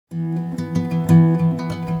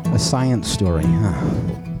science story, huh?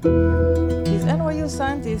 These NYU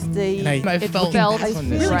scientists, I felt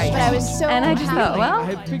really right. But I was so and I just thought, well, I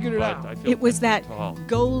had figured it out. It was that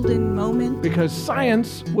golden moment. Because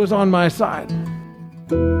science was on my side.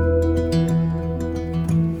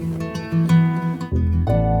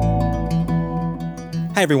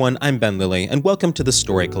 Hi everyone, I'm Ben Lilly, and welcome to the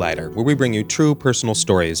Story Collider, where we bring you true personal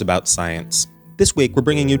stories about science. This week, we're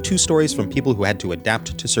bringing you two stories from people who had to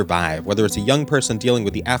adapt to survive, whether it's a young person dealing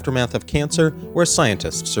with the aftermath of cancer or a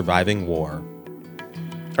scientist surviving war.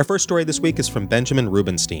 Our first story this week is from Benjamin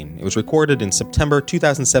Rubenstein. It was recorded in September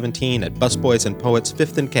 2017 at Busboys and Poets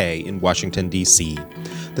 5th and K in Washington, D.C.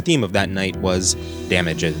 The theme of that night was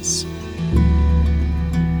damages.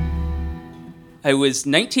 I was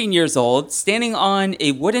 19 years old, standing on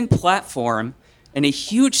a wooden platform in a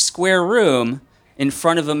huge square room in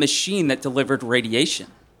front of a machine that delivered radiation.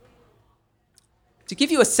 To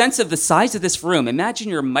give you a sense of the size of this room, imagine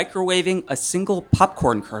you're microwaving a single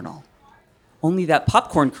popcorn kernel. Only that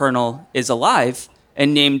popcorn kernel is alive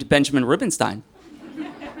and named Benjamin Rubenstein.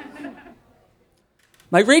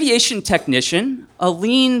 My radiation technician, a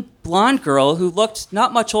lean, blonde girl who looked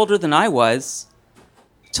not much older than I was,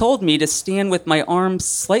 told me to stand with my arms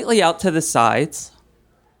slightly out to the sides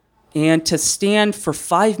and to stand for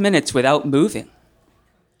 5 minutes without moving.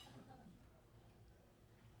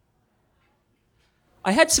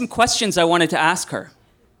 I had some questions I wanted to ask her.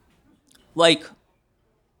 Like,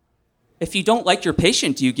 if you don't like your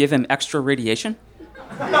patient, do you give him extra radiation?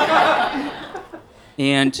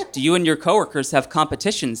 And do you and your coworkers have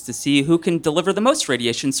competitions to see who can deliver the most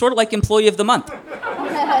radiation, sort of like Employee of the Month?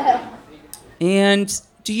 And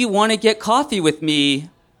do you want to get coffee with me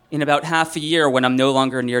in about half a year when I'm no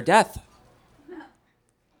longer near death?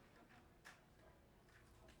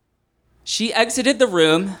 She exited the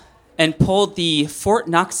room and pulled the Fort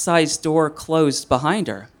Knox-sized door closed behind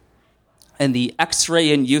her, and the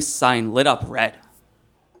X-ray in use sign lit up red.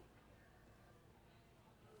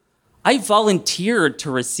 I volunteered to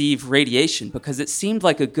receive radiation because it seemed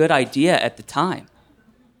like a good idea at the time.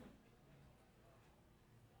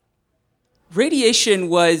 Radiation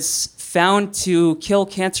was found to kill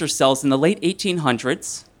cancer cells in the late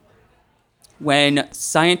 1800s when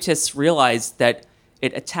scientists realized that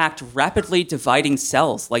it attacked rapidly dividing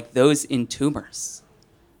cells like those in tumors.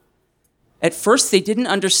 At first, they didn't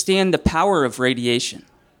understand the power of radiation.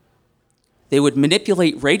 They would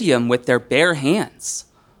manipulate radium with their bare hands,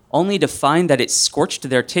 only to find that it scorched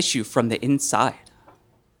their tissue from the inside.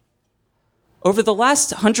 Over the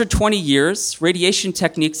last 120 years, radiation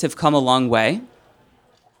techniques have come a long way.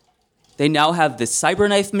 They now have the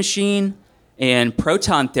CyberKnife machine and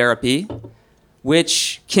proton therapy,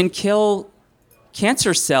 which can kill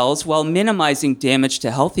cancer cells while minimizing damage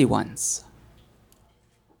to healthy ones.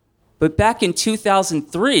 But back in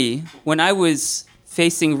 2003, when I was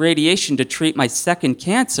facing radiation to treat my second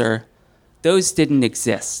cancer, those didn't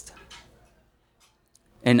exist.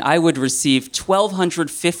 And I would receive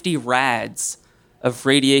 1,250 rads of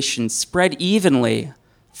radiation spread evenly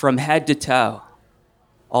from head to toe.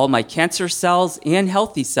 All my cancer cells and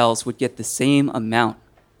healthy cells would get the same amount.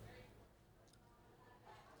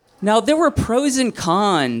 Now, there were pros and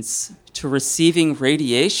cons to receiving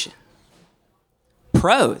radiation.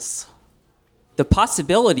 Pros: the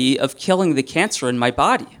possibility of killing the cancer in my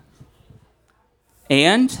body.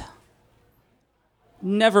 And,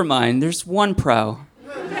 never mind, there's one pro.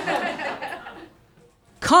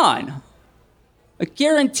 Con: a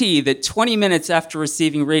guarantee that 20 minutes after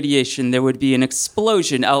receiving radiation, there would be an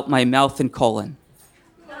explosion out my mouth and colon.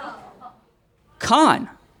 Con: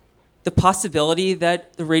 the possibility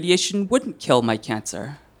that the radiation wouldn't kill my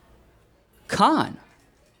cancer. Con: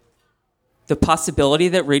 the possibility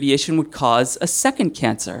that radiation would cause a second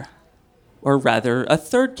cancer, or rather a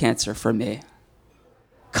third cancer for me.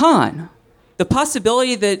 Con: the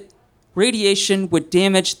possibility that radiation would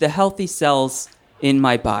damage the healthy cells in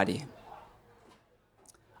my body.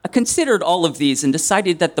 I considered all of these and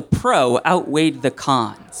decided that the pro outweighed the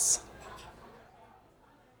cons.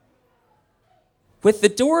 With the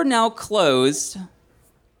door now closed,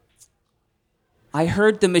 I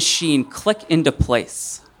heard the machine click into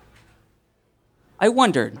place. I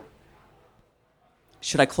wondered,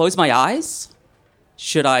 should I close my eyes?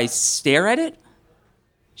 Should I stare at it?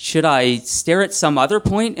 Should I stare at some other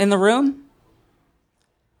point in the room?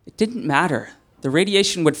 It didn't matter. The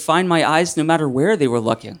radiation would find my eyes no matter where they were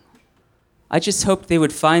looking. I just hoped they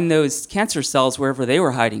would find those cancer cells wherever they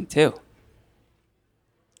were hiding too.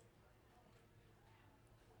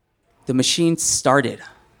 The machine started.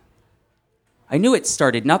 I knew it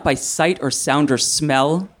started not by sight or sound or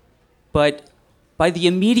smell, but by the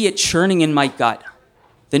immediate churning in my gut,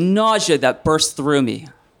 the nausea that burst through me,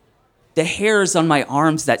 the hairs on my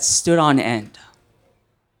arms that stood on end.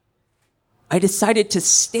 I decided to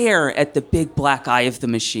stare at the big black eye of the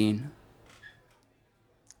machine.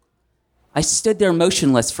 I stood there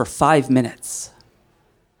motionless for 5 minutes.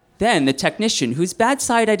 Then the technician, whose bad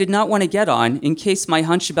side I did not want to get on in case my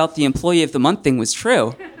hunch about the Employee of the Month thing was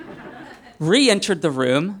true, re-entered the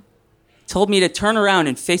room, told me to turn around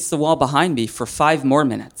and face the wall behind me for 5 more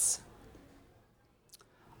minutes.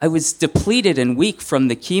 I was depleted and weak from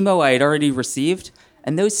the chemo I had already received,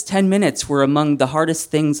 and those 10 minutes were among the hardest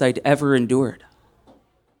things I'd ever endured.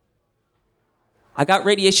 I got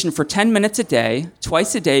radiation for 10 minutes a day,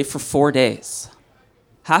 twice a day for 4 days.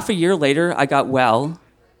 Half a year later, I got well,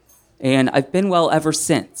 and I've been well ever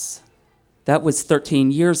since. That was 13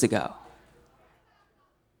 years ago.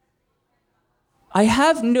 I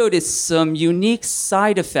have noticed some unique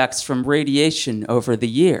side effects from radiation over the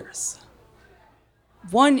years.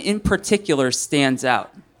 One in particular stands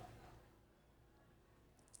out.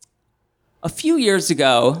 A few years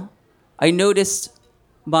ago, I noticed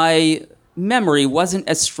my memory wasn't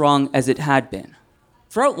as strong as it had been.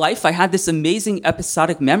 Throughout life, I had this amazing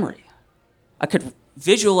episodic memory. I could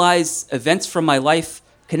visualize events from my life,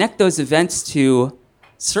 connect those events to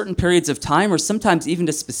certain periods of time, or sometimes even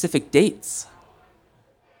to specific dates.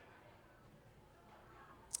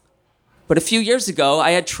 But a few years ago,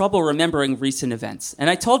 I had trouble remembering recent events. And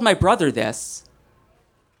I told my brother this.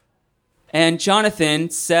 And Jonathan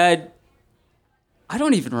said, I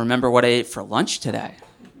don't even remember what I ate for lunch today.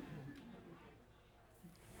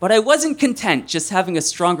 But I wasn't content just having a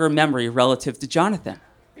stronger memory relative to Jonathan.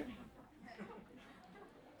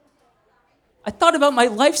 I thought about my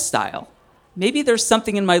lifestyle. Maybe there's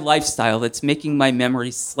something in my lifestyle that's making my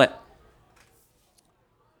memory slip.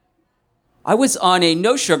 I was on a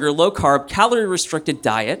no-sugar, low-carb, calorie-restricted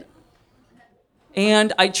diet,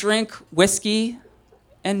 and I drank whiskey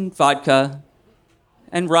and vodka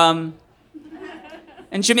and rum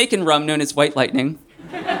and Jamaican rum known as White Lightning.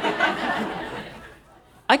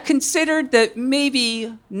 I considered that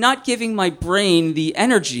maybe not giving my brain the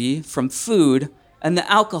energy from food and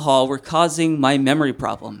the alcohol were causing my memory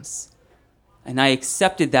problems, and I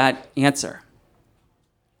accepted that answer.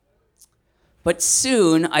 But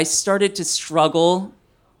soon, I started to struggle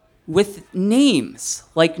with names,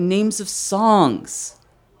 like names of songs,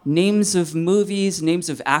 names of movies, names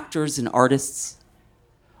of actors and artists.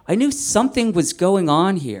 I knew something was going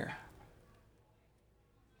on here.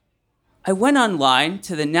 I went online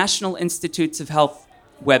to the National Institutes of Health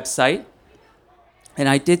website, and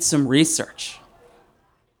I did some research.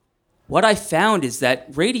 What I found is that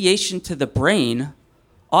radiation to the brain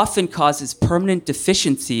often causes permanent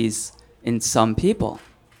deficiencies in some people.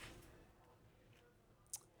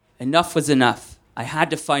 Enough was enough. I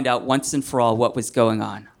had to find out once and for all what was going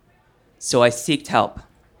on. So I sought help.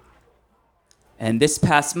 And this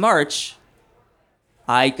past March,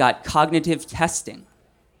 I got cognitive testing.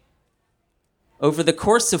 Over the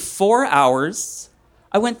course of 4 hours,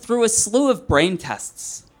 I went through a slew of brain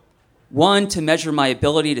tests. One to measure my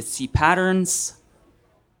ability to see patterns.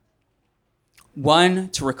 One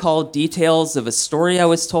to recall details of a story I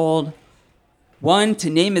was told. One to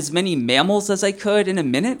name as many mammals as I could in a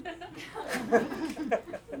minute.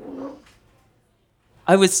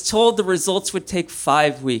 I was told the results would take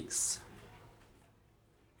 5 weeks.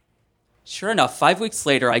 Sure enough, 5 weeks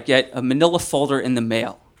later, I get a manila folder in the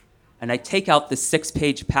mail, and I take out the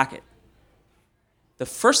 6-page packet. The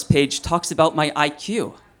first page talks about my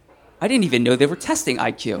IQ. I didn't even know they were testing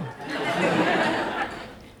IQ.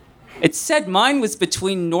 It said mine was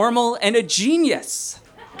between normal and a genius.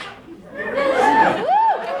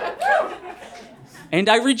 And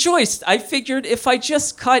I rejoiced. I figured if I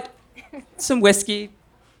just cut some whiskey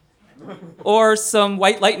or some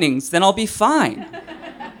White Lightnings, then I'll be fine.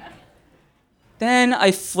 Then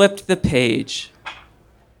I flipped the page.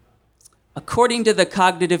 According to the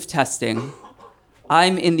cognitive testing,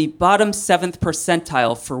 I'm in the bottom 7th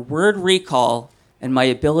percentile for word recall and my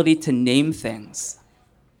ability to name things.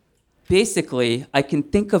 Basically, I can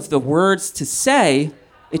think of the words to say,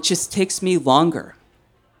 it just takes me longer.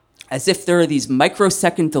 As if there are these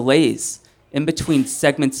microsecond delays in between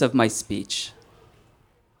segments of my speech.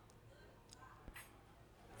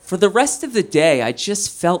 For the rest of the day, I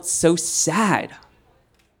just felt so sad.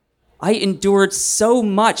 I endured so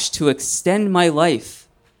much to extend my life,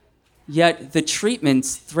 yet the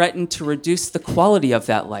treatments threatened to reduce the quality of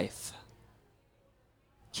that life.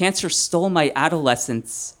 Cancer stole my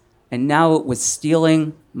adolescence, and now it was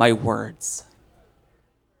stealing my words.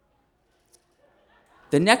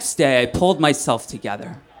 The next day, I pulled myself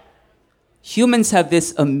together. Humans have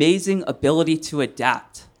this amazing ability to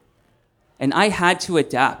adapt. And I had to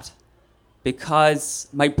adapt because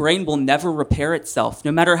my brain will never repair itself,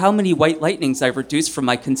 no matter how many white lightnings I reduce from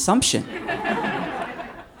my consumption.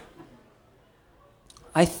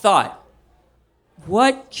 I thought,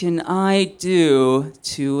 what can I do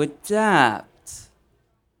to adapt?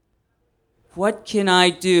 What can I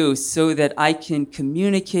do so that I can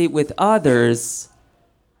communicate with others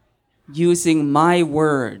using my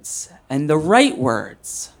words and the right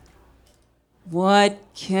words? What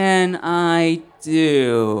can I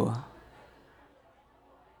do?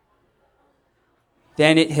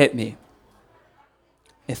 Then it hit me.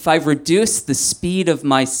 If I reduce the speed of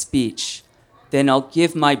my speech, then I'll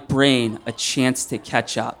give my brain a chance to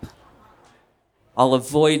catch up. I'll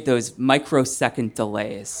avoid those microsecond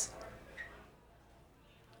delays.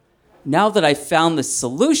 Now that I've found the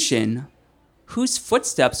solution, whose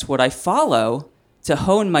footsteps would I follow to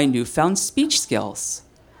hone my newfound speech skills?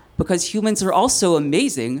 Because humans are also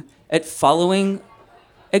amazing at following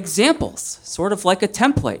examples, sort of like a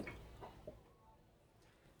template.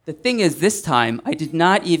 The thing is, this time, I did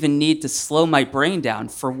not even need to slow my brain down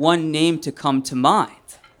for one name to come to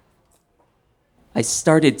mind. I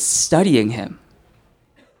started studying him.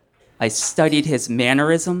 I studied his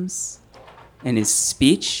mannerisms and his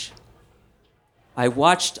speech. I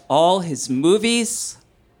watched all his movies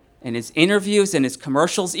and his interviews and his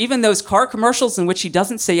commercials, even those car commercials in which he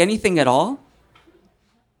doesn't say anything at all.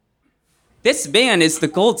 This man is the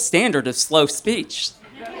gold standard of slow speech.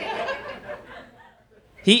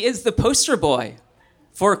 He is the poster boy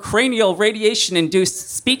for cranial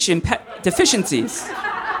radiation-induced speech deficiencies.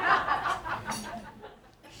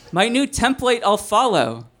 My new template I'll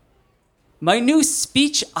follow, my new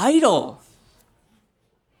speech idol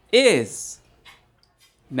is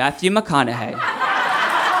Matthew McConaughey.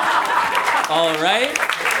 All right.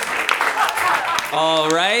 All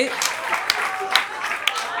right.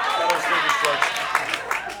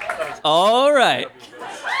 All right.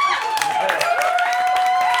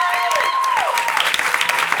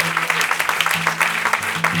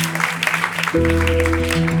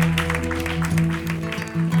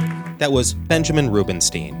 That was Benjamin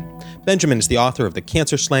Rubenstein. Benjamin is the author of the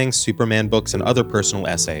Cancer Slaying Superman books and other personal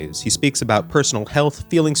essays. He speaks about personal health,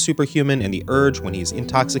 feeling superhuman, and the urge when he's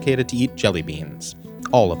intoxicated to eat jelly beans.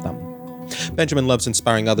 All of them. Benjamin loves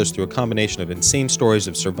inspiring others through a combination of insane stories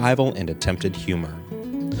of survival and attempted humor.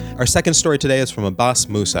 Our second story today is from Abbas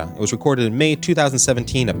Musa. It was recorded in May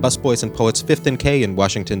 2017 at Busboys and Poets 5th and K in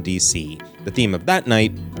Washington, D.C. The theme of that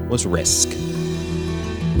night was risk.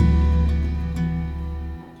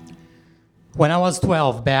 When I was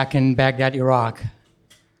 12, back in Baghdad, Iraq,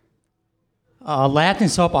 Latin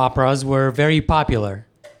soap operas were very popular.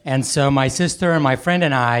 And so my sister and my friend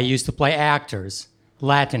and I used to play actors,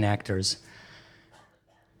 Latin actors.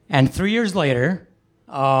 And 3 years later,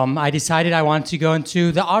 I decided I wanted to go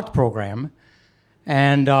into the art program.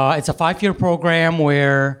 And it's a 5-year program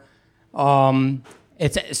where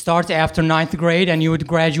it starts after 9th grade and you would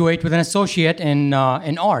graduate with an associate in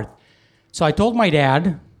art. So I told my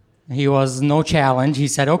dad. He was no challenge. He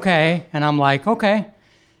said, okay. And I'm like, okay.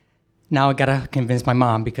 Now I gotta convince my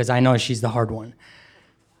mom because I know she's the hard one.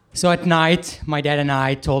 So at night, my dad and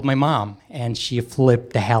I told my mom, and she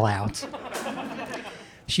flipped the hell out.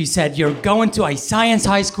 She said, you're going to a science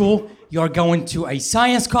high school, you're going to a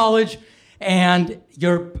science college, and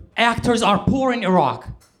your actors are poor in Iraq.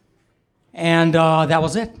 And that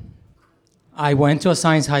was it. I went to a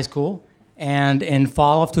science high school, and in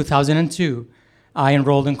fall of 2002, I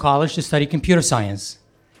enrolled in college to study computer science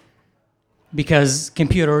because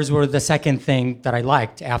computers were the second thing that I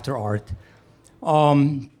liked after art.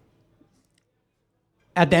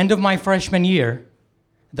 At the end of my freshman year,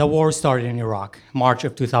 the war started in Iraq, March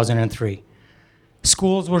of 2003.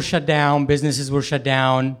 Schools were shut down, businesses were shut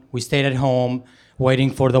down. We stayed at home,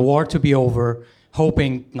 waiting for the war to be over,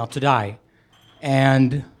 hoping not to die.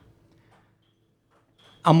 And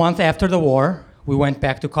a month after the war, we went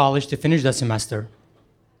back to college to finish the semester.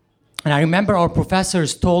 And I remember our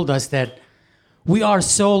professors told us that we are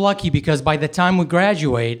so lucky because by the time we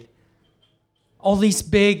graduate, all these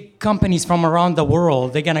big companies from around the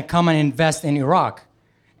world, they're gonna come and invest in Iraq.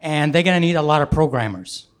 And they're gonna need a lot of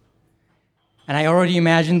programmers. And I already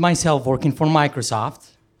imagined myself working for Microsoft.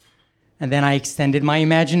 And then I extended my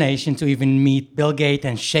imagination to even meet Bill Gates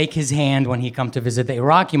and shake his hand when he come to visit the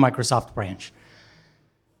Iraqi Microsoft branch.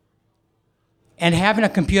 And having a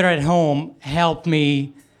computer at home helped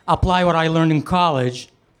me apply what I learned in college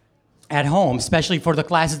at home, especially for the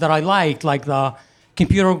classes that I liked, like the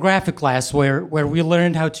computer graphic class where we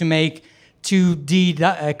learned how to make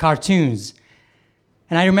 2D cartoons.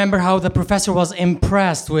 And I remember how the professor was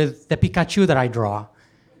impressed with the Pikachu that I draw.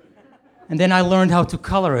 And then I learned how to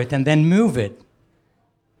color it and then move it.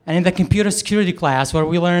 And in the computer security class, where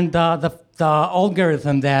we learned the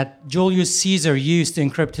algorithm that Julius Caesar used to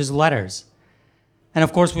encrypt his letters. And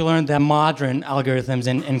of course, we learned the modern algorithms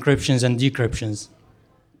in encryptions and decryptions.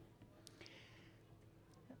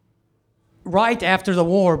 Right after the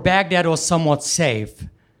war, Baghdad was somewhat safe.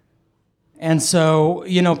 And so,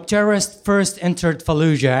 terrorists first entered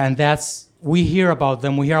Fallujah, and we hear about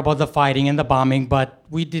them, we hear about the fighting and the bombing, but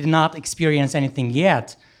we did not experience anything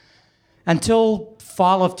yet. Until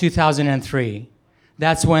fall of 2003,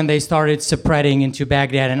 that's when they started spreading into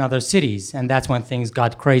Baghdad and other cities, and that's when things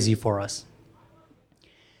got crazy for us.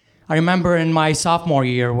 I remember in my sophomore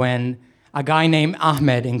year when a guy named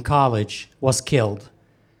Ahmed in college was killed.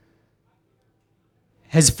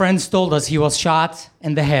 His friends told us he was shot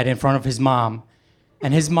in the head in front of his mom,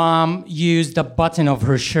 and his mom used the button of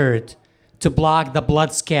her shirt to block the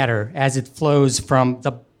blood scatter as it flows from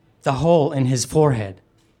the hole in his forehead.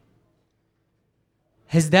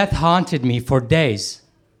 His death haunted me for days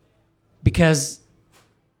because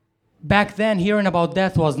back then hearing about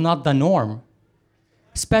death was not the norm,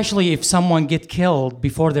 especially if someone get killed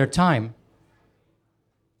before their time.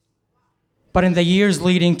 But in the years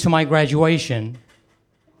leading to my graduation,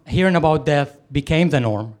 hearing about death became the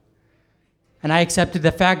norm. And I accepted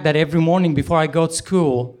the fact that every morning before I go to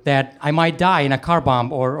school that I might die in a car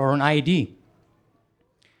bomb or an IED.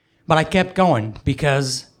 But I kept going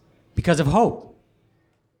because of hope.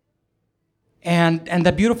 And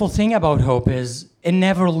the beautiful thing about hope is it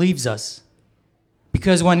never leaves us.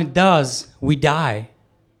 Because when it does, we die.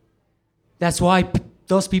 That's why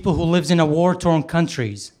those people who live in a war-torn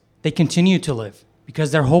countries, they continue to live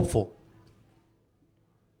because they're hopeful.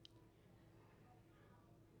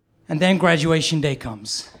 And then graduation day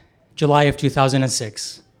comes, July of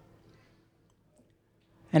 2006.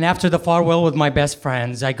 And after the farewell with my best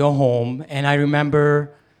friends, I go home and I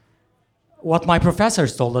remember what my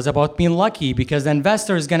professors told us about being lucky because the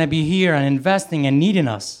investor is going to be here and investing and needing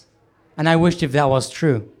us. And I wished if that was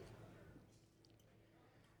true.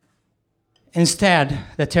 Instead,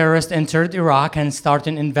 the terrorists entered Iraq and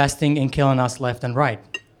started investing in killing us left and right.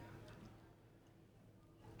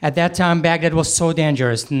 At that time, Baghdad was so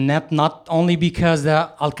dangerous, not only because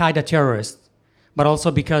the Al-Qaeda terrorists, but also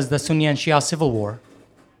because the Sunni and Shia civil war.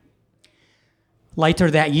 Later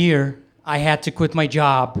that year, I had to quit my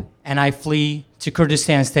job and I flee to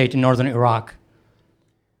Kurdistan state in northern Iraq.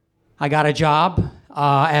 I got a job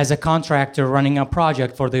as a contractor running a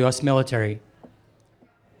project for the US military.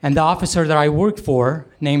 And the officer that I worked for,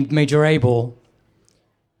 named Major Abel,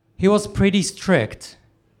 he was pretty strict,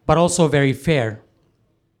 but also very fair.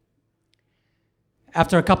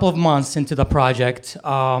 After a couple of months into the project,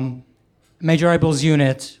 Major Abel's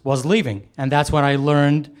unit was leaving, and that's when I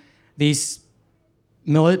learned these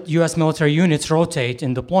US military units rotate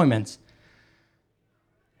in deployments.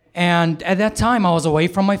 And at that time, I was away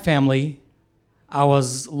from my family, I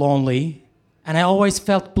was lonely, and I always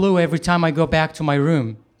felt blue every time I go back to my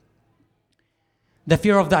room. The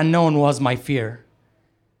fear of the unknown was my fear,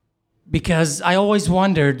 because I always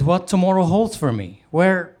wondered what tomorrow holds for me,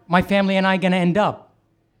 where my family and I gonna end up.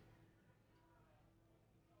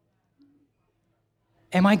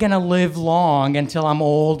 Am I gonna live long until I'm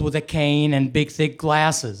old with a cane and big thick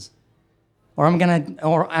glasses? Or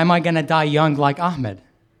am I gonna die young like Ahmed?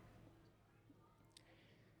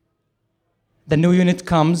 The new unit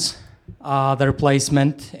comes, the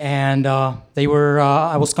replacement, and they were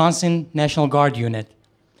a Wisconsin National Guard unit.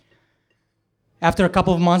 After a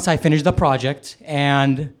couple of months, I finished the project,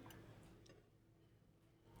 and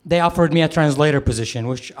they offered me a translator position,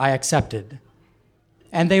 which I accepted.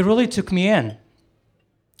 And they really took me in.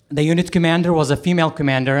 The unit commander was a female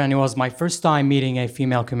commander, and it was my first time meeting a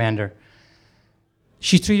female commander.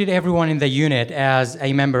 She treated everyone in the unit as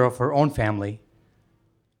a member of her own family.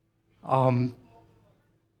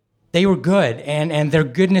 They were good, and their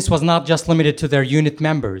goodness was not just limited to their unit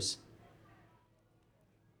members.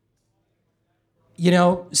 You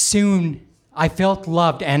know, soon I felt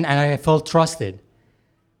loved and I felt trusted.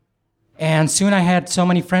 And soon I had so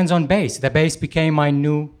many friends on base. The base became my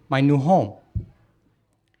new home.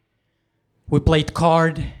 We played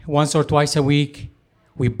card once or twice a week.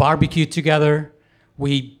 We barbecued together.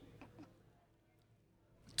 We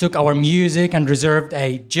took our music and reserved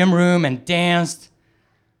a gym room and danced.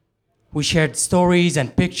 We shared stories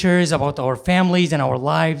and pictures about our families and our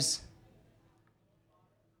lives.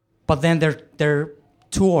 But then their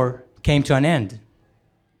tour came to an end.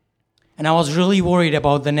 And I was really worried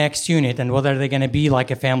about the next unit and whether they're going to be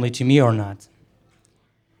like a family to me or not.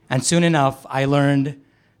 And soon enough, I learned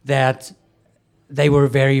that they were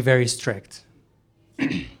very, very strict.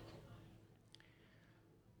 They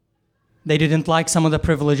didn't like some of the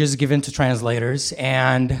privileges given to translators,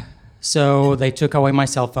 and so they took away my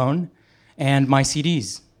cell phone and my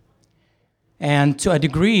CDs. And to a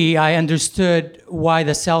degree, I understood why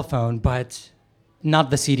the cell phone, but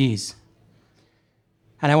not the CDs.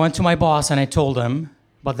 And I went to my boss and I told him,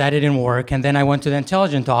 but that didn't work. And then I went to the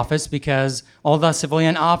intelligence office because all the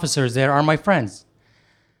civilian officers there are my friends.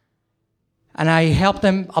 And I helped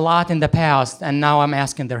them a lot in the past, and now I'm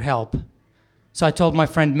asking their help. So I told my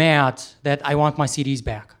friend Matt that I want my CDs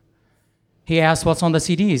back. He asked what's on the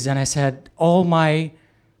CDs, and I said, all my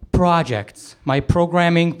projects, my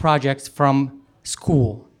programming projects from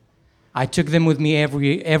school. I took them with me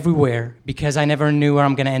everywhere because I never knew where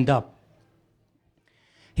I'm going to end up.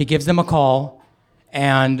 He gives them a call,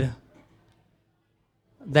 and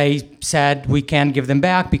they said we can't give them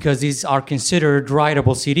back because these are considered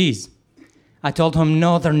writable CDs. I told him,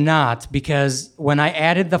 no, they're not, because when I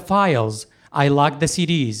added the files, I locked the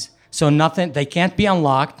CDs. So nothing, they can't be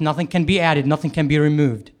unlocked, nothing can be added, nothing can be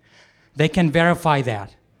removed. They can verify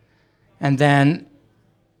that. And then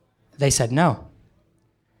they said no.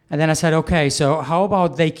 And then I said, okay, so how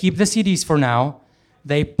about they keep the CDs for now,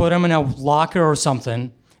 they put them in a locker or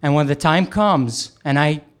something, and when the time comes and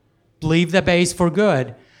I leave the base for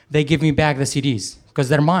good, they give me back the CDs, because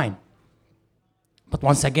they're mine. But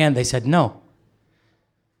once again, they said no.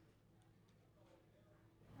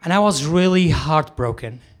 And I was really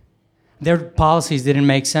heartbroken. Their policies didn't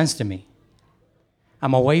make sense to me.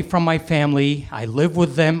 I'm away from my family, I live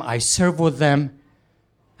with them, I serve with them,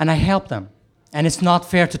 and I help them. And it's not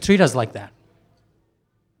fair to treat us like that.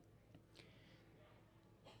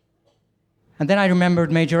 And then I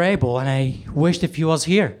remembered Major Abel, and I wished if he was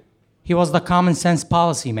here. He was the common sense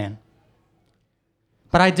policy man.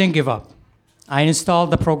 But I didn't give up. I installed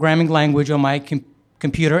the programming language on my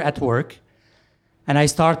computer at work, and I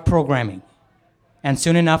started programming. And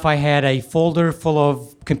soon enough, I had a folder full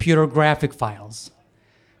of computer graphic files.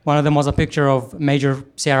 One of them was a picture of Major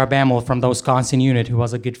Sarah Bammel from the Wisconsin unit, who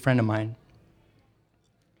was a good friend of mine.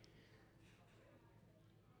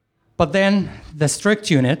 But then the strict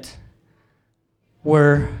unit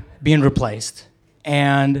were being replaced.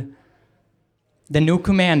 And the new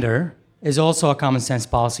commander is also a common sense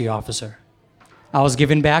policy officer. I was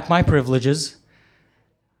given back my privileges,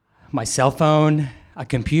 my cell phone, a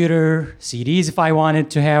computer, CDs if I wanted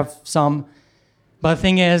to have some. But the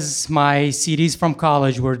thing is, my CDs from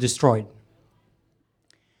college were destroyed.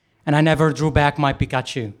 And I never drew back my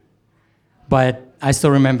Pikachu, but I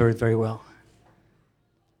still remember it very well.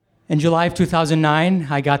 In July of 2009,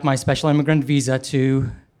 I got my special immigrant visa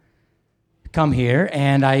to come here,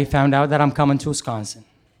 and I found out that I'm coming to Wisconsin.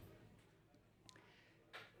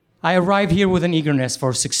 I arrived here with an eagerness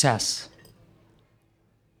for success.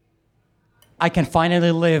 I can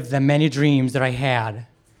finally live the many dreams that I had.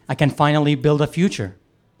 I can finally build a future.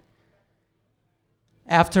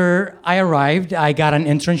 After I arrived, I got an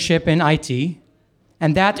internship in IT,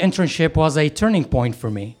 and that internship was a turning point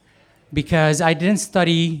for me because I didn't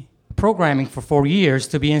study programming for 4 years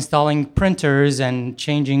to be installing printers and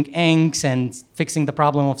changing inks and fixing the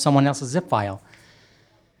problem of someone else's zip file.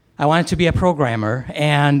 I wanted to be a programmer,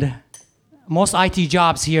 and most IT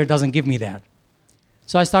jobs here doesn't give me that.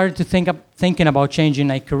 So I started to thinking about changing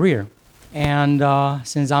my career. And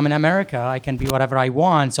since I'm in America, I can be whatever I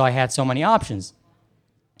want, so I had so many options.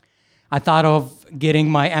 I thought of getting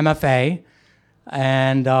my MFA,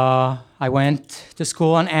 and I went to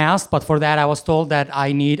school and asked, but for that I was told that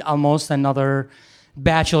I need almost another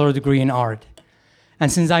bachelor degree in art.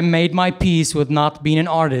 And since I made my peace with not being an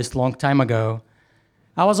artist a long time ago,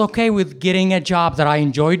 I was okay with getting a job that I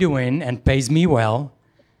enjoy doing and pays me well.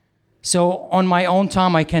 So on my own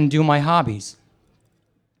time, I can do my hobbies.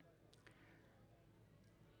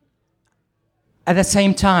 At the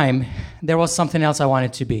same time, there was something else I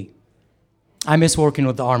wanted to be. I miss working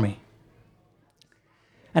with the Army.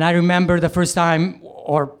 And I remember the first time,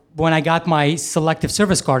 or when I got my selective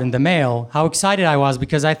service card in the mail, how excited I was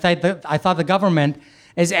because I thought the government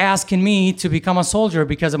is asking me to become a soldier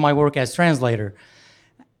because of my work as translator.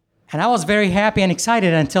 And I was very happy and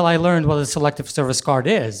excited until I learned what a selective service card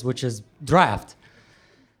is, which is draft.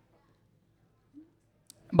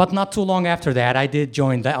 But not too long after that, I did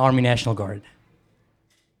join the Army National Guard,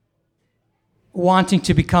 wanting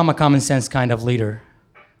to become a common sense kind of leader.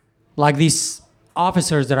 Like these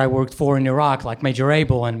officers that I worked for in Iraq, like Major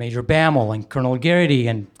Abel and Major Bammel and Colonel Garrity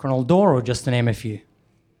and Colonel Doro, just to name a few.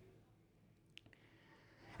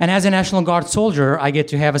 And as a National Guard soldier, I get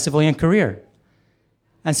to have a civilian career.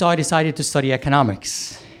 And so I decided to study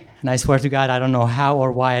economics. And I swear to God, I don't know how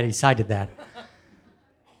or why I decided that.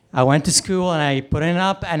 I went to school and I put in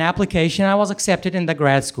an application. I was accepted in the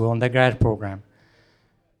grad school, in the grad program.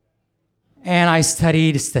 And I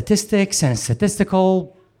studied statistics and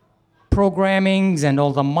statistical programmings and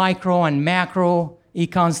all the micro and macro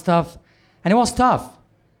econ stuff. And it was tough.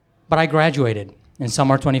 But I graduated in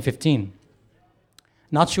summer 2015.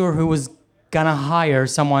 Not sure who was gonna hire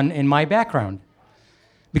someone in my background.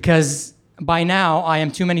 Because by now, I am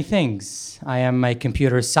too many things. I am a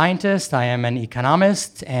computer scientist, I am an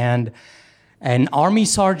economist, and an army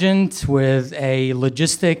sergeant with a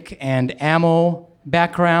logistic and ammo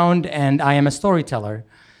background, and I am a storyteller.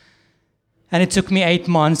 And it took me 8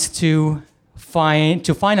 months to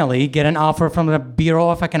finally get an offer from the Bureau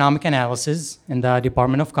of Economic Analysis in the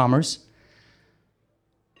Department of Commerce.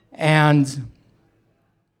 And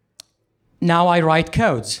now I write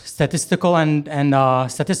codes, statistical and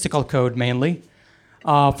statistical code mainly,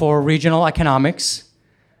 for regional economics.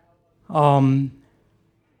 And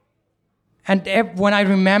when I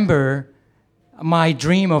remember my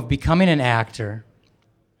dream of becoming an actor,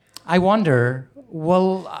 I wonder,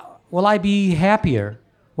 will I be happier?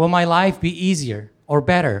 Will my life be easier or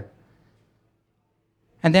better?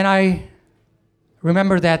 And then I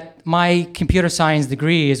remember that my computer science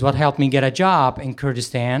degree is what helped me get a job in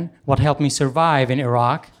Kurdistan, what helped me survive in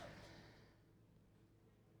Iraq.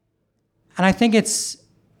 And I think it's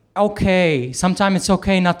okay, sometimes it's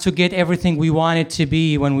okay not to get everything we wanted to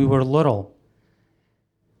be when we were little.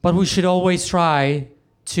 But we should always try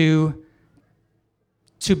to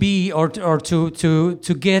be or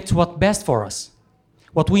to get what's best for us,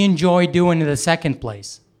 what we enjoy doing in the second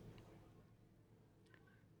place.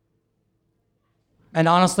 And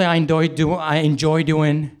honestly, I enjoy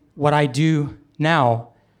doing what I do now.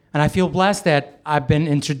 And I feel blessed that I've been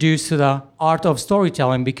introduced to the art of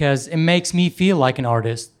storytelling because it makes me feel like an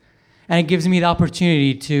artist. And it gives me the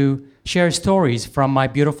opportunity to share stories from my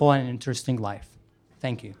beautiful and interesting life.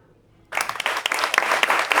 Thank you.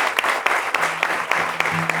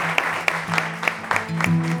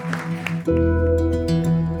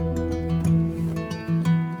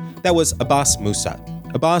 That was Abbas Musa.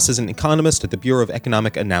 Abbas is an economist at the Bureau of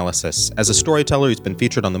Economic Analysis. As a storyteller, he's been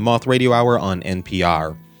featured on the Moth Radio Hour on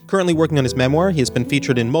NPR. Currently working on his memoir, he has been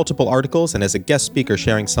featured in multiple articles and as a guest speaker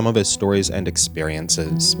sharing some of his stories and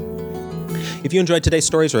experiences. If you enjoyed today's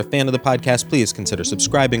stories or are a fan of the podcast, please consider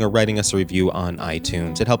subscribing or writing us a review on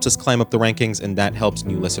iTunes. It helps us climb up the rankings, and that helps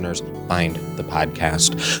new listeners find the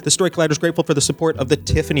podcast. The Story Collider is grateful for the support of the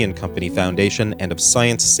Tiffany & Company Foundation and of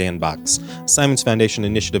Science Sandbox, Simon's Foundation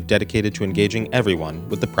initiative dedicated to engaging everyone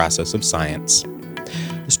with the process of science.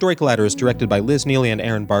 The Story Collider is directed by Liz Neely and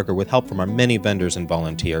Aaron Barker with help from our many vendors and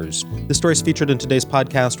volunteers. The stories featured in today's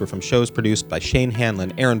podcast were from shows produced by Shane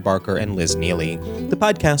Hanlon, Aaron Barker, and Liz Neely. The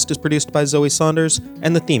podcast is produced by Zoe Saunders,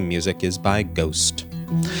 and the theme music is by Ghost.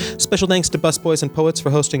 Special thanks to Busboys and Poets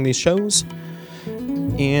for hosting these shows.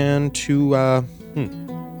 And to,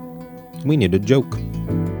 we need a joke.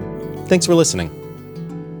 Thanks for listening.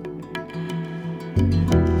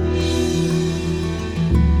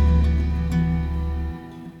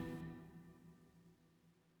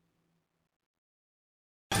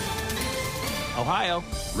 Ohio,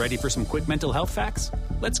 ready for some quick mental health facts?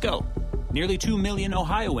 Let's go. Nearly 2 million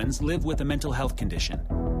Ohioans live with a mental health condition.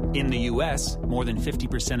 In the U.S., more than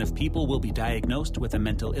 50% of people will be diagnosed with a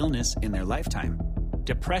mental illness in their lifetime.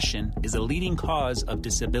 Depression is a leading cause of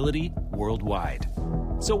disability worldwide.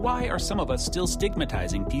 So why are some of us still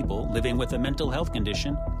stigmatizing people living with a mental health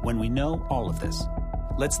condition when we know all of this?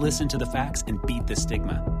 Let's listen to the facts and beat the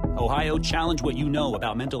stigma. Ohio, challenge what you know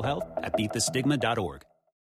about mental health at beatthestigma.org.